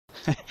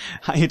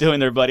How you doing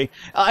there, buddy?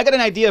 I got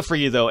an idea for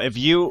you, though. If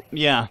you...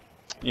 Yeah.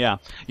 You're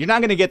not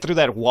going to get through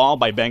that wall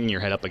by banging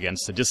your head up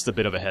against it. Just a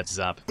bit of a heads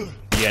up.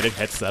 He had it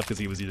heads up because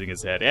he was using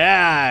his head.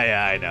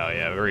 Yeah, I know.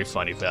 Yeah, very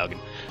funny, Falcon.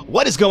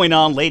 What is going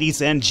on,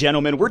 ladies and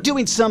gentlemen? We're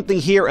doing something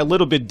here a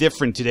little bit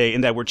different today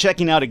in that we're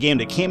checking out a game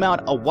that came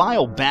out a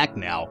while back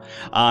now.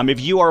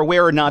 If you are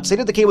aware or not, State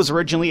of Decay was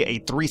originally a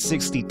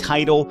 360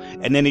 title,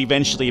 and then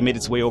eventually it made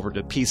its way over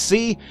to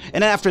PC.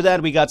 And after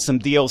that, we got some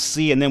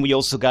DLC, and then we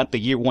also got the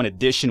Year 1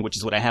 edition, which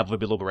is what I have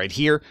available right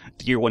here,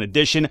 the Year 1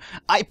 edition.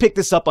 I picked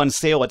this up on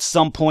sale at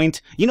some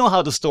point. You know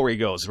how the story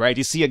goes, right?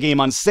 You see a game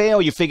on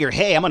sale, you figure,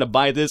 hey, I'm gonna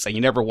buy this, and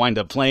you never wind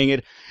up playing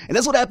it. And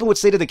that's what happened with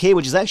State of Decay,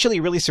 which is actually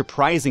really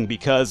surprising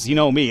because, you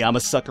know me, I'm a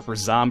sucker for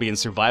zombie and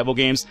survival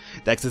games.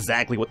 That's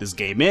exactly what this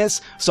game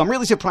is. So I'm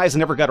really surprised I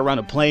never got around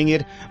to playing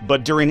it.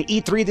 But during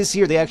E3 this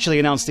year, they actually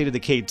announced State of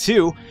Decay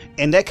 2,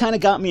 and that kind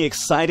of got me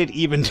excited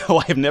even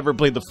though I've never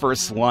played the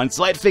first one.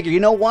 So I'd figure,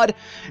 you know what?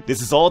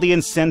 This is all the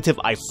incentive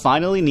I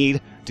finally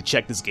need to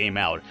check this game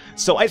out.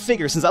 So I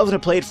figure, since I was going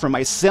to play it for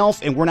myself,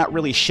 and we're not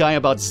really shy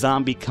about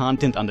zombie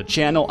content on the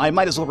channel, I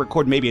might as well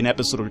record maybe an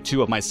episode or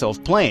two of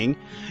myself playing.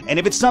 And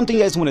if it's something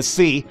you guys want to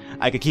see,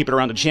 I could keep it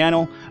around the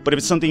channel. But if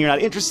it's something you're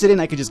not interested in,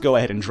 I could just go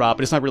ahead and drop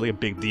it. It's not really a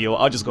big deal.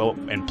 I'll just go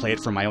and play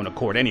it for my own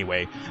accord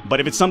anyway. But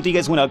if it's something you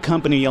guys want to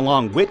accompany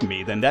along with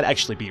me, then that'd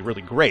actually be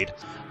really great.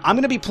 I'm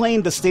going to be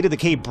playing the State of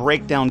Decay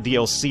Breakdown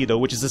DLC, though,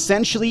 which is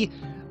essentially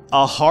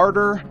a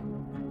harder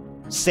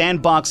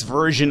sandbox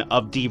version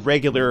of the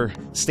regular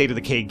State of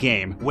Decay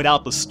game,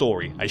 without the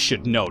story, I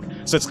should note.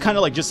 So it's kind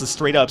of like just a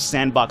straight-up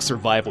sandbox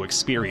survival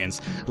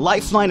experience.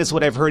 Lifeline is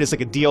what I've heard is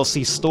like a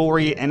DLC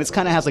story, and it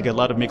kind of has like a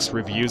lot of mixed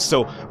reviews,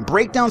 so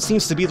Breakdown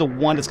seems to be the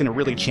one that's going to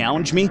really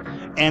challenge me,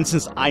 and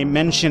since I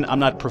mentioned I'm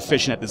not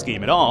proficient at this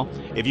game at all,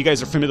 if you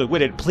guys are familiar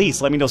with it,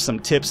 please let me know some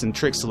tips and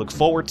tricks to look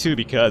forward to,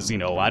 because, you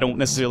know, I don't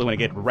necessarily want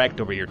to get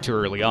wrecked over here too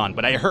early on,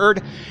 but I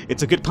heard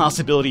it's a good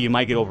possibility you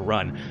might get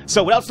overrun.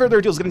 So without further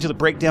ado, let's get into the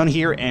breakdown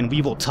here, and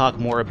we will talk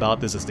more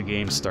about this as the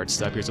game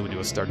starts up here. So we do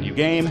a start new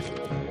game,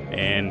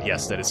 and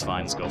yes, that is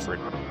fine. Let's go for it.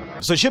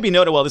 So it should be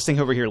noted while this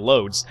thing over here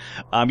loads,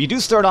 you do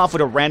start off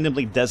with a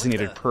randomly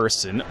designated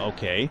person.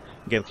 Okay,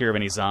 get clear of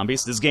any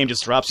zombies. This game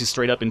just drops you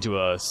straight up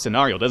into a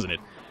scenario, doesn't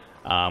it?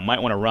 Might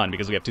want to run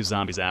because we have two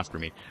zombies after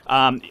me.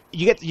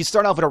 You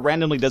start off with a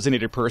randomly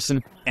designated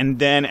person, and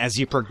then as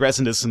you progress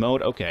in this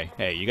mode, okay,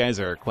 hey, you guys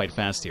are quite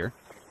fast here.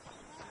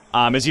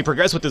 As you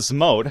progress with this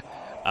mode,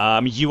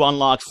 you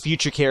unlock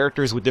future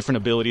characters with different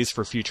abilities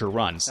for future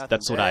runs. Nothing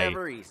That's what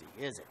ever easy,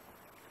 is it?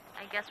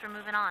 I guess we're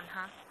moving on,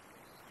 huh?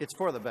 It's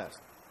for the best.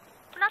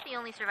 We're not the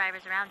only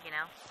survivors around, you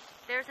know.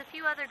 There's a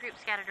few other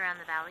groups scattered around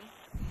the valley.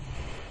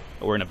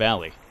 We're in a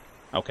valley.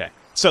 Okay.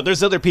 So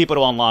there's other people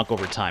to unlock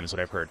over time, is what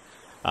I've heard.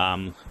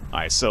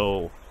 Alright,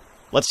 so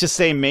let's just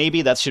say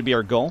maybe that should be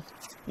our goal.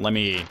 Let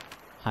me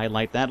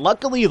highlight that.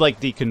 Luckily, like,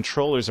 the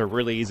controllers are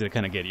really easy to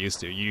kind of get used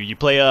to. You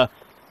play a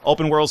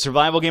open world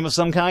survival game of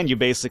some kind, you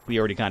basically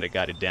already kind of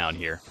got it down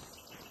here.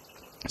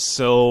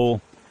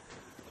 So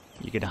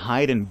you can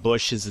hide in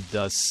bushes, it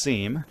does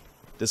seem.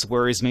 This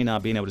worries me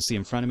not being able to see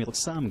in front of me.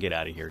 Let's get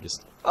out of here.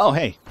 Just, oh,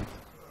 hey.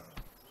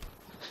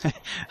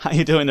 How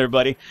you doing there,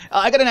 buddy?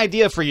 I got an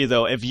idea for you,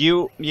 though. If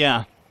you,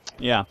 yeah,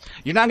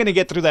 you're not going to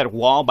get through that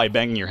wall by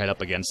banging your head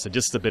up against it.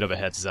 Just a bit of a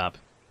heads up.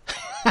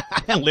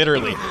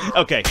 Literally.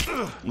 Okay,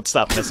 let's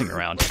stop messing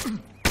around.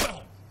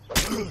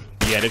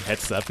 He had it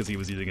heads up because he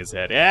was using his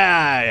head.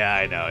 Yeah,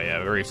 I know.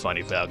 Yeah, very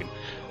funny, Falcon.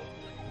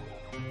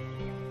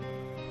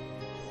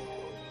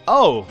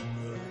 Oh.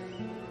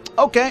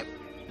 Okay.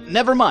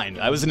 Never mind.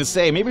 I was going to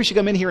say, maybe we should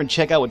come in here and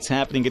check out what's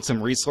happening, get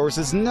some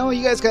resources. No,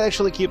 you guys can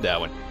actually keep that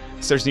one.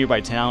 Search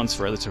nearby towns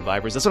for other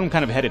survivors. That's what I'm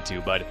kind of headed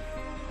to, but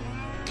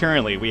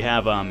currently we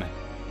have, a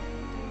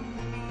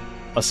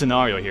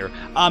scenario here.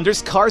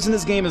 There's cars in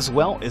this game as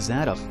well. Is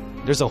that a...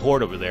 There's a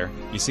horde over there.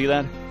 You see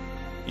that?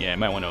 Yeah, I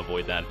might want to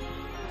avoid that.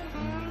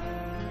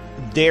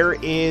 There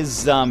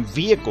is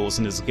vehicles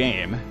in this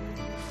game,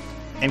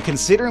 and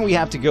considering we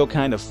have to go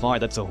kind of far,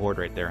 that's a horde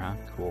right there, huh?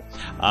 Cool.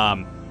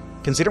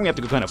 Considering we have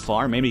to go kind of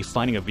far, maybe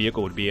finding a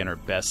vehicle would be in our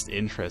best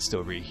interest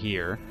over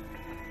here,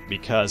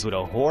 because with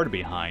a horde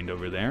behind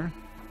over there,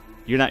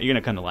 you're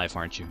gonna come to life,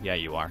 aren't you? Yeah,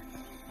 you are.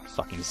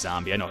 Fucking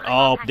zombie. I know.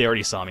 Oh, they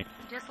already saw me.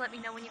 Just let me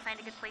know when you find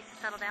a good place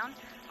to settle down.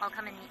 I'll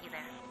come and meet you there.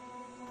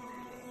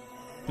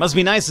 Must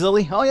be nice,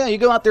 Lily. Oh yeah, you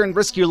go out there and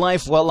risk your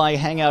life while I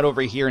hang out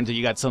over here until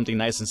you got something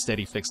nice and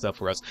steady fixed up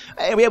for us.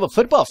 Hey, we have a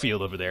football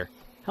field over there.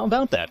 How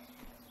about that?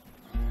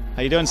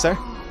 How you doing, sir?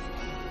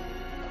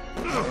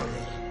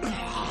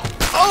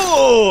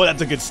 Oh,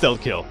 that's a good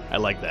stealth kill. I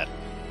like that.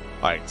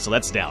 Alright, so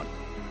that's down.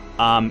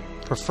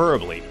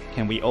 Preferably,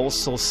 can we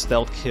also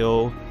stealth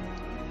kill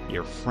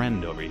your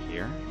friend over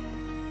here?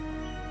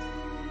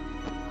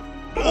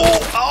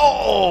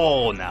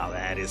 Oh, now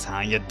that is how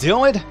you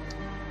do it.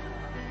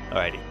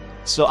 Alrighty.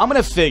 So I'm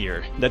gonna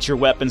figure that your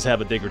weapons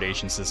have a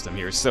degradation system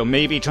here, so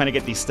maybe trying to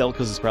get these stealth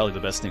kills is probably the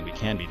best thing we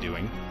can be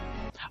doing.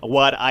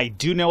 What I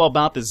do know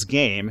about this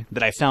game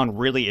that I found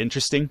really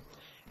interesting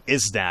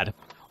is that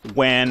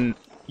when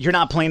you're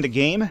not playing the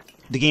game,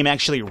 the game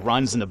actually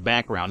runs in the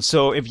background.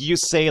 So if you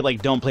say,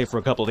 like, don't play for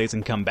a couple of days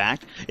and come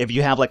back, if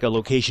you have, like, a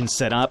location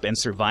set up and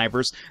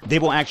survivors, they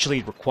will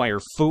actually require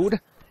food,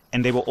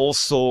 and they will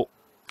also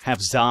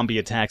have zombie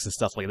attacks and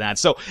stuff like that.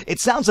 So it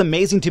sounds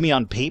amazing to me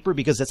on paper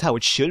because that's how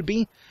it should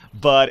be,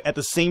 but at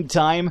the same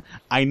time,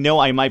 I know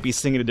I might be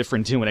singing a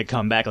different tune when I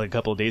come back like a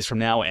couple of days from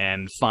now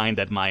and find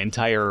that my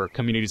entire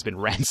community's been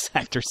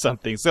ransacked or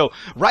something. So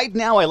right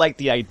now I like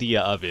the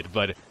idea of it,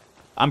 but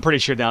I'm pretty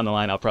sure down the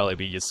line I'll probably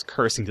be just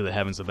cursing to the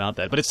heavens about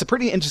that. But it's a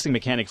pretty interesting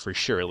mechanic for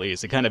sure, at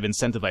least. It kind of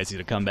incentivizes you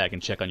to come back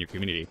and check on your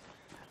community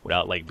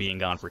without, like, being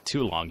gone for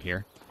too long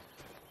here.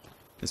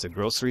 There's a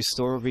grocery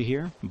store over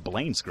here.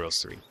 Blaine's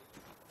Grocery.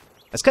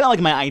 That's kind of like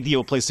my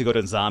ideal place to go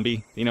to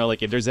zombie. You know,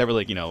 like, if there's ever,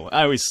 like, you know,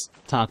 I always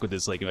talk with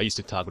this, like, I used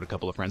to talk with a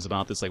couple of friends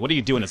about this. Like, what do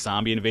you do in a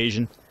zombie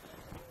invasion?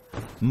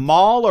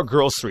 Mall or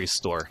grocery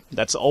store?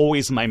 That's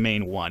always my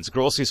main ones.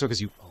 Grocery store,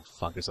 because you... Oh,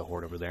 fuck, there's a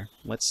horde over there.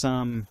 Let's,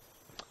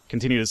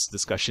 continue this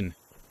discussion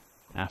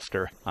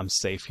after I'm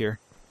safe here.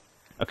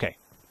 Okay.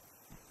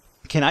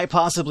 Can I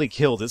possibly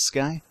kill this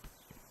guy?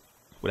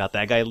 Without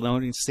that guy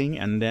noticing,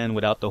 and then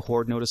without the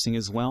horde noticing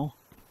as well?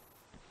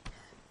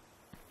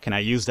 Can I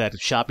use that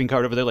shopping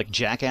cart over there like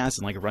jackass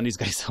and, like, run these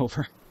guys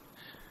over?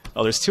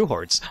 Oh, there's two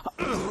hordes.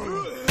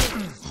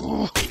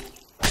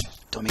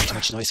 Don't make too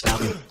much noise,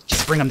 Falcon.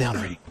 Just bring them down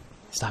already.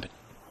 Stop it.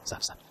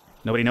 Stop, stop.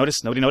 Nobody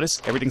noticed? Nobody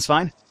noticed? Everything's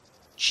fine?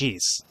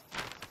 Jeez.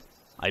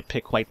 I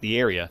pick quite the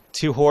area.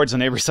 Two hordes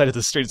on every side of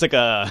the street. It's like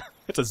a...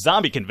 It's a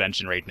zombie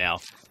convention right now.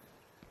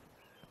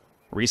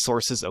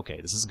 Resources. Okay,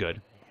 this is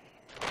good.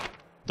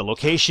 The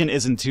location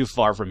isn't too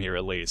far from here,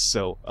 at least.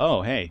 So...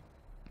 Oh, hey.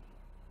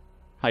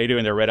 How you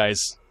doing there, Red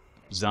Eyes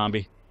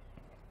zombie?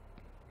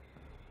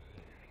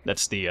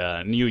 That's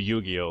the new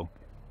Yu-Gi-Oh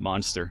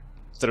monster.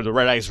 Instead of the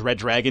Red Eyes Red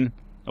Dragon,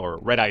 or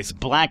Red Eyes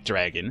Black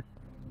Dragon,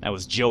 that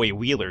was Joey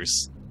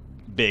Wheeler's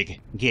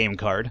big game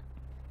card.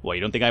 Well,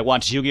 you don't think I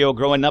watched Yu-Gi-Oh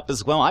growing up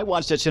as well? I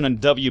watched that shit on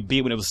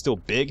WB when it was still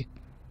big.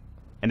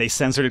 And they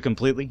censored it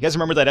completely. You guys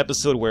remember that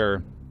episode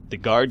where the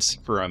guards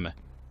from...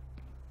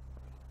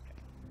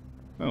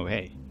 Oh,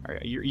 hey.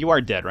 You are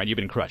dead, right? You've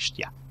been crushed.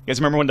 Yeah. You guys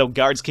remember when the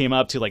guards came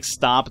up to, like,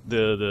 stop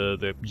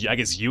the I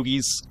guess,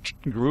 Yugi's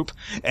group?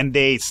 And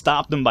they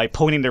stopped them by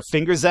pointing their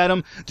fingers at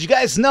them? Did you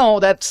guys know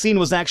that scene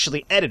was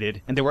actually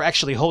edited, and they were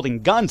actually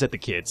holding guns at the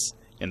kids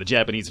in the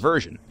Japanese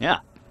version? Yeah.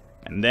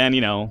 And then,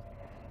 you know,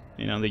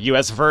 the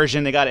US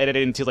version, they got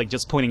edited into, like,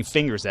 just pointing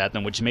fingers at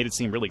them, which made it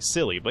seem really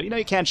silly. But, you know,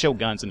 you can't show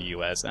guns in the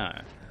US.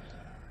 Not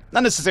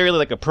necessarily,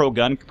 like, a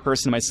pro-gun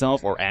person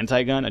myself, or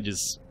anti-gun. I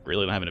just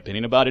really don't have an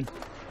opinion about it.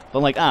 But,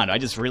 like, I don't know, I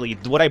just really...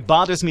 What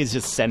bothers me is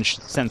just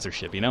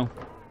censorship, you know?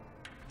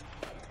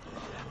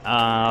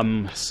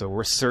 So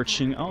we're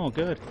searching... Oh,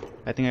 good.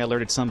 I think I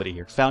alerted somebody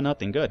here. Found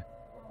nothing. Good.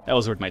 That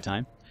was worth my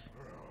time.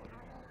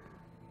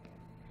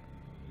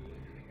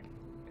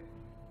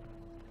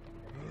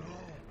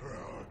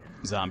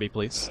 Zombie,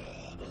 please.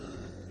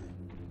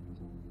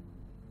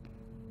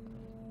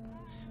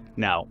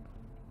 Now...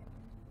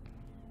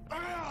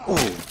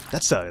 Ooh,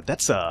 that's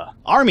a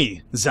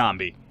army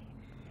zombie.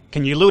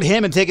 Can you loot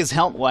him and take his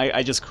helmet? Well,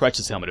 I just crushed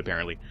his helmet,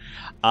 apparently.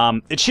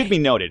 It should be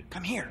noted.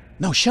 Come here.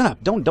 No, shut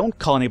up. Don't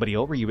call anybody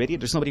over, you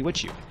idiot. There's nobody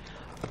with you.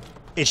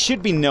 It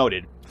should be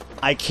noted.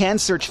 I can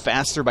search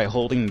faster by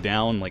holding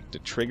down, like, the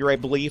trigger, I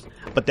believe.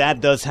 But that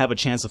does have a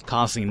chance of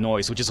causing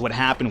noise, which is what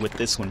happened with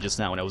this one just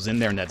now. When I was in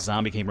there and that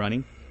zombie came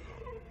running,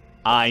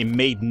 I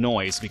made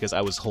noise because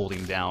I was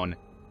holding down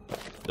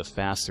the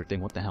faster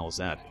thing. What the hell is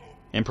that?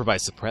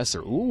 Improvised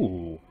suppressor.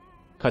 Ooh.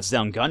 Cuts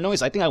down gun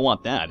noise? I think I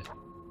want that.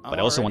 But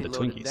I also want the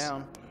Twinkies.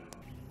 Down.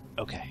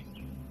 Okay.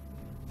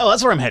 Oh,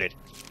 that's where I'm headed.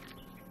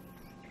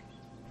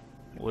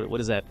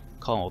 What is that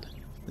called?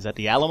 Is that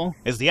the Alamo?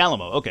 It's the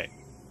Alamo. Okay.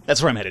 That's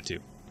where I'm headed to.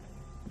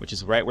 Which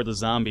is right where the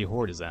zombie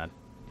horde is at.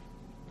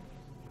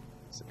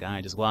 There's a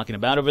guy just walking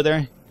about over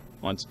there.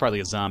 Well, it's probably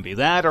a zombie.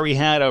 That, or he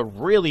had a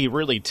really,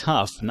 really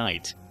tough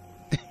night.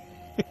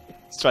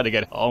 He's trying to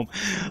get home.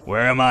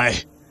 Where am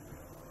I?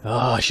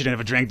 Oh, I shouldn't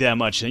have drank that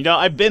much. You know,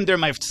 I've been there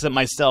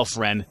myself,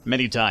 friend,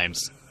 many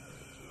times.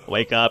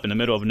 Wake up in the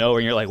middle of nowhere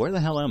and you're like, where the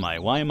hell am I?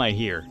 Why am I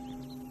here?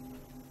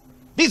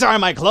 These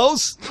aren't my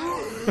clothes!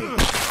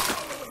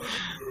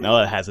 No,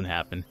 that hasn't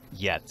happened.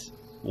 Yet.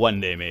 One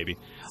day, maybe.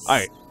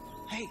 Alright.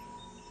 Hey.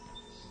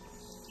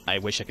 I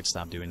wish I could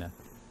stop doing that.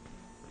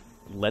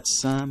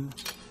 Let's,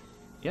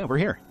 yeah, we're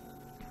here.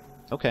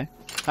 Okay.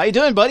 How you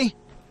doing, buddy?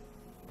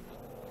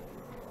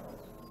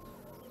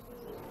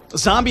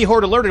 Zombie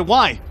horde alerted.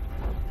 Why?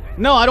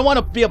 No, I don't want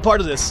to be a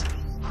part of this.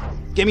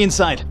 Get me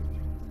inside.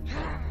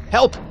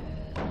 Help!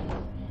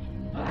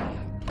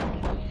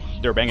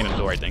 They're banging on the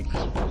door, I think.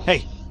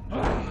 Hey!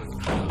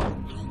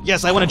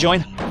 Yes, I want to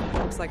join.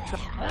 Looks like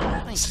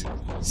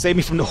save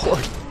me from the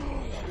horde.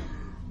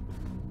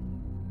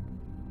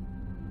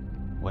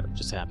 What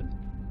just happened?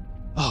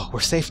 Oh, we're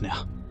safe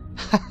now.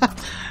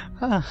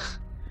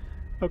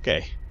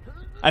 Okay.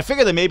 I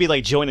figured that maybe,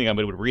 like, joining them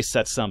would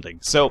reset something.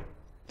 So,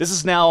 this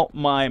is now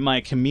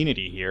my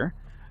community here.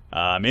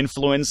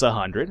 Influence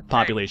 100,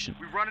 population.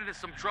 Hey, we run into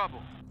some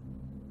trouble.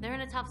 They're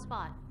in a tough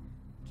spot.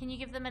 Can you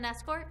give them an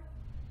escort?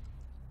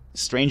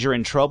 Stranger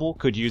in trouble,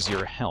 could use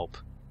your help.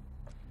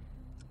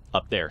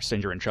 Up there,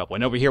 stranger in trouble.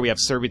 And over here we have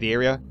survey the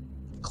area.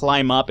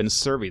 Climb up and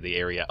survey the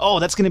area. Oh,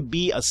 that's going to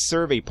be a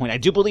survey point. I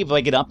do believe if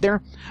I get up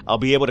there, I'll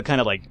be able to kind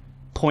of like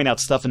point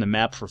out stuff in the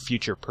map for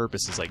future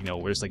purposes. Like,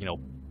 where's like,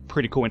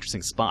 pretty cool,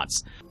 interesting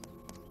spots.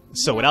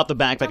 So without the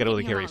backpack, I could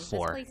only carry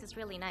 4. This place is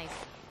really nice.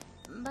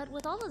 But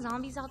with all the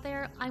zombies out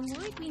there, I'm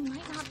worried we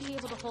might not be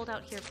able to hold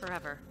out here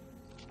forever.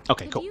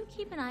 Okay, Could cool. you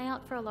keep an eye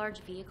out for a large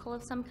vehicle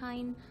of some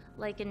kind,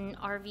 like an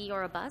RV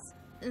or a bus?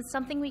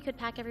 Something we could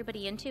pack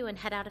everybody into and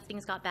head out if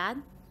things got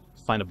bad?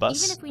 Find a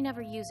bus. Even if we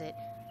never use it,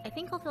 I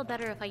think I'll feel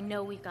better if I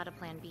know we've got a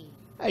plan B.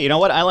 Hey, you know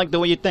what? I like the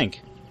way you think.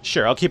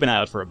 Sure, I'll keep an eye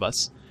out for a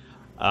bus.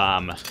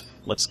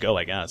 Let's go,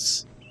 I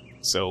guess.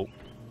 So,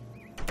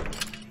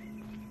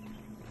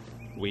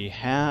 we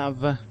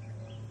have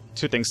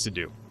 2 things to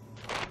do.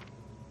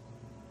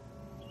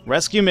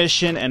 Rescue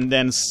mission and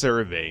then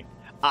survey.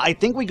 I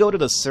think we go to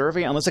the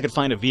survey unless I could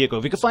find a vehicle.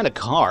 If we could find a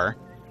car,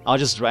 I'll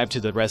just drive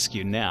to the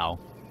rescue now.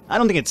 I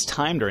don't think it's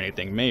timed or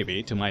anything,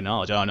 maybe, to my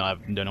knowledge. Oh no, I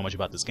don't know much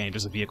about this game.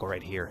 There's a vehicle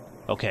right here.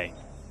 Okay.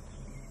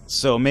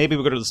 So maybe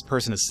we go to this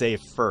person to save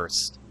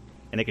first,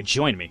 and they could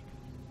join me.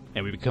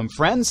 And we become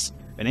friends,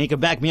 and he can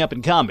back me up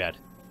in combat.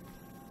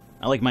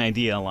 I like my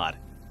idea a lot.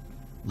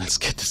 Let's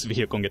get this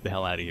vehicle and get the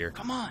hell out of here.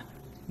 Come on.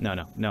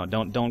 No,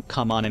 don't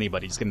come on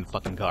anybody. Just get in the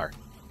fucking car.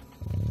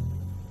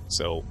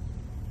 So,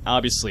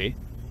 obviously,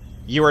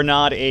 you are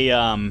not a,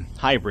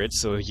 hybrid,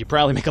 so you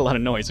probably make a lot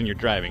of noise when you're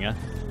driving, huh?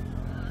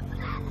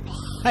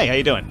 Hey, how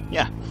you doing?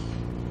 Yeah.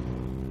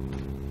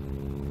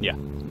 Yeah,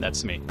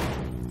 that's me.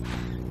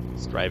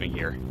 Just driving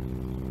here.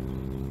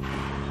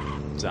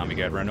 Zombie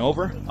guy run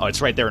over. Oh,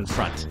 it's right there in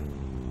front.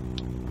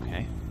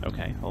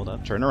 Okay, hold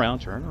up. Turn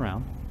around.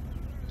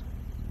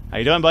 How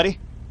you doing, buddy?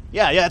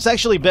 Yeah, it's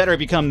actually better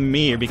if you come to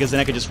me, because then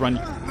I could just run...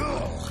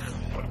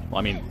 Well,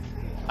 I mean,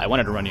 I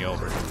wanted to run you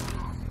over.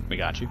 We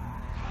got you.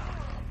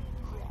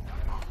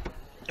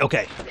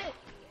 Okay.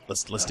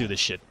 Let's do this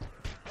shit.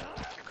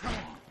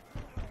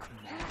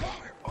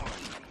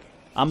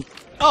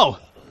 Oh!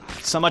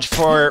 So much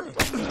for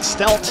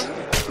stealth.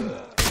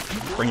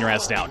 Bring your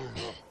ass down.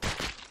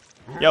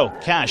 Yo,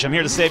 Cash, I'm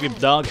here to save you,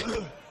 dog.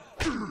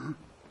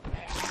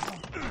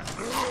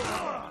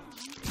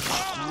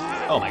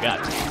 Oh my god.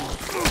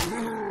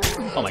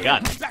 Oh my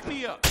god. Back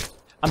me up.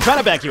 I'm trying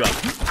to back you up.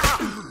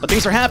 But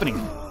things are happening.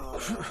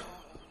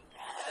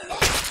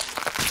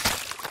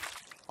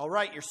 All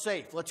right, you're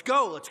safe. Let's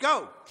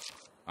go.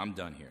 I'm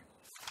done here.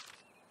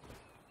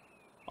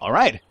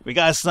 Alright, we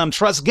got some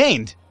trust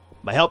gained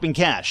by helping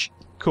Cash.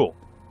 Cool.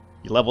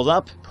 You leveled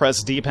up,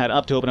 press D-pad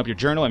up to open up your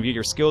journal and view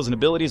your skills and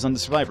abilities on the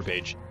survivor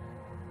page.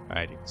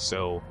 Alrighty,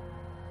 so...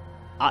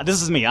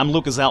 this is me, I'm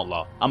Lucas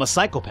Outlaw. I'm a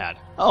psychopath.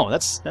 Oh,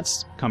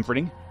 that's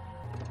comforting.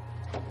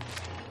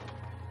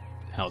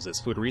 How's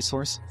this? Food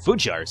resource? Food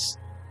jars.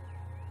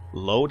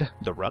 Load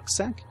the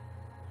rucksack?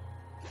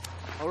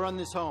 I'll run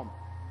this home.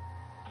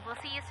 We'll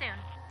see you soon.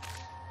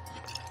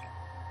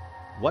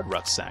 What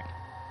rucksack?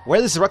 Where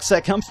does this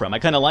rucksack come from? I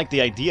kind of like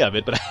the idea of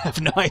it, but I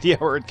have no idea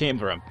where it came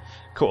from.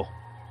 Cool.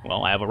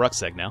 Well, I have a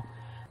rucksack now.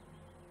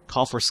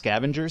 Call for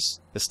scavengers.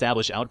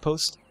 Establish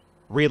outpost.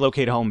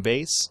 Relocate home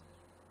base.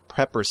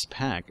 Prepper's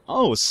pack.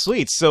 Oh,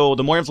 sweet. So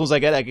the more influence I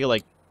get,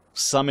 like,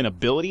 summon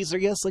abilities, I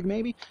guess, like,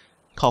 maybe?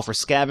 Call for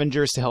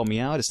scavengers to help me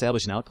out.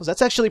 Establish an outpost.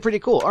 That's actually pretty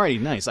cool. Alrighty,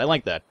 nice. I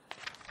like that.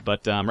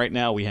 But right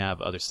now we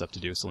have other stuff to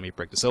do, so let me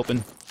break this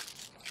open.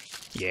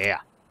 Yeah.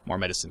 More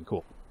medicine.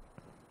 Cool.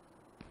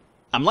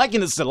 I'm liking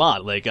this a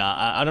lot. Like,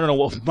 I don't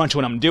know much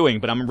what I'm doing,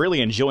 but I'm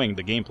really enjoying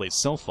the gameplay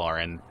so far,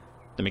 and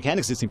the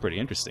mechanics do seem pretty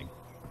interesting.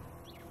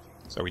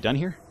 So are we done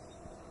here?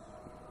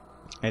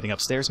 Anything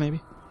upstairs,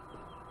 maybe?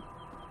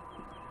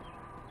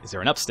 Is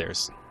there an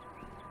upstairs?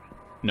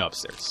 No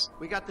upstairs.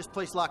 We got this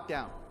place locked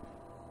down.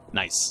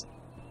 Nice.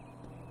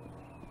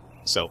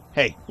 So,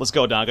 hey, let's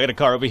go, dog. I got a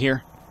car over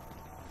here.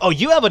 Oh,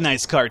 you have a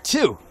nice car,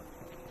 too!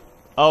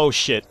 Oh,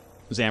 shit.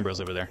 There's Ambrose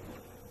over there.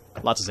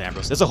 Lots of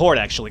Ambrose. There's a horde,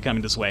 actually,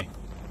 coming this way.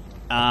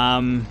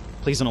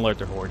 Please don't alert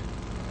their horde.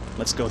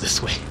 Let's go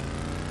this way.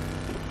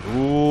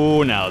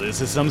 Ooh, now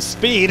this is some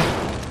speed.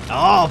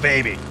 Oh,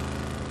 baby.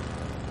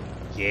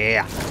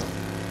 Yeah.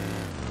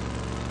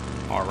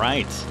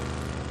 Alright.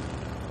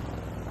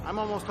 I'm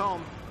almost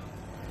home.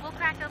 We'll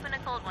crack open a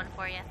cold one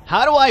for you.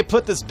 How do I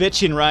put this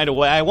bitch in right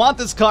away? I want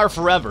this car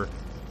forever.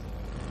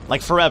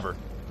 Like, forever.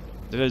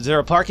 Is there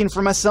a parking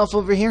for myself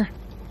over here?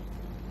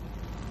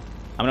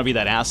 I'm gonna be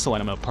that asshole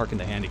and I'm gonna park in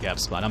the handicap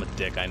spot. I'm a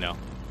dick, I know.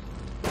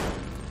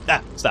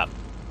 Ah, stop.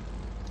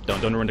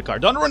 Don't ruin the car.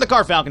 Don't ruin the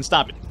car, Falcon.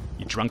 Stop it.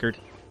 You drunkard.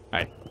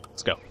 Alright,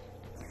 let's go.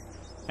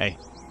 Hey,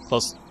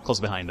 close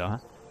behind, though, huh?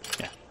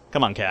 Yeah.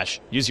 Come on, Cash.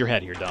 Use your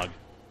head here, dog.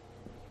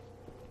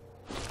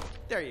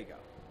 There you go.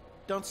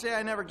 Don't say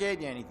I never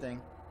gave you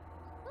anything.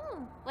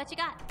 What you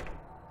got?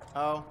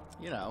 Oh,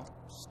 you know,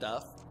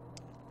 stuff.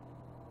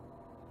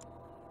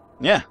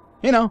 Yeah,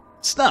 you know,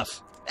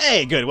 stuff.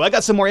 Hey, good. Well, I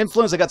got some more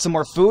influence. I got some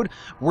more food.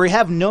 We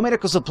have no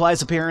medical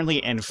supplies,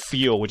 apparently, and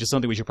fuel, which is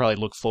something we should probably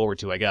look forward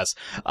to, I guess.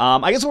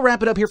 I guess we'll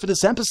wrap it up here for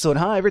this episode,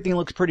 huh? Everything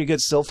looks pretty good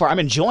so far. I'm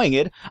enjoying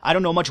it. I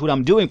don't know much what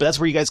I'm doing, but that's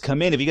where you guys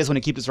come in. If you guys want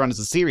to keep this around as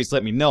a series,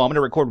 let me know. I'm going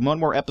to record one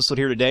more episode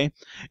here today,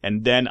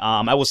 and then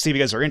I will see if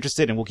you guys are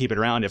interested, and we'll keep it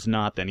around. If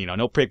not, then, you know,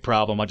 no big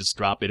problem. I'll just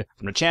drop it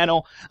from the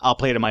channel. I'll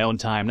play it in my own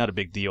time. Not a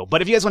big deal.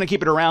 But if you guys want to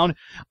keep it around,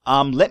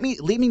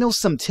 leave me know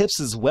some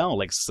tips as well,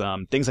 like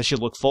some things I should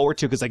look forward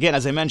to, because, again,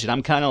 as I mentioned,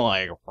 I'm kind of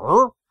like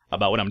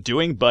about what I'm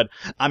doing, but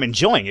I'm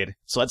enjoying it,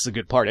 so that's the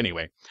good part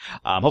anyway.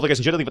 Hopefully you guys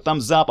enjoyed it. Leave a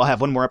thumbs up. I'll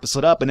have one more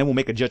episode up, and then we'll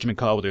make a judgment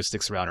call whether it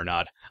sticks around or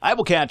not. I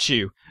will catch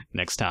you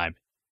next time.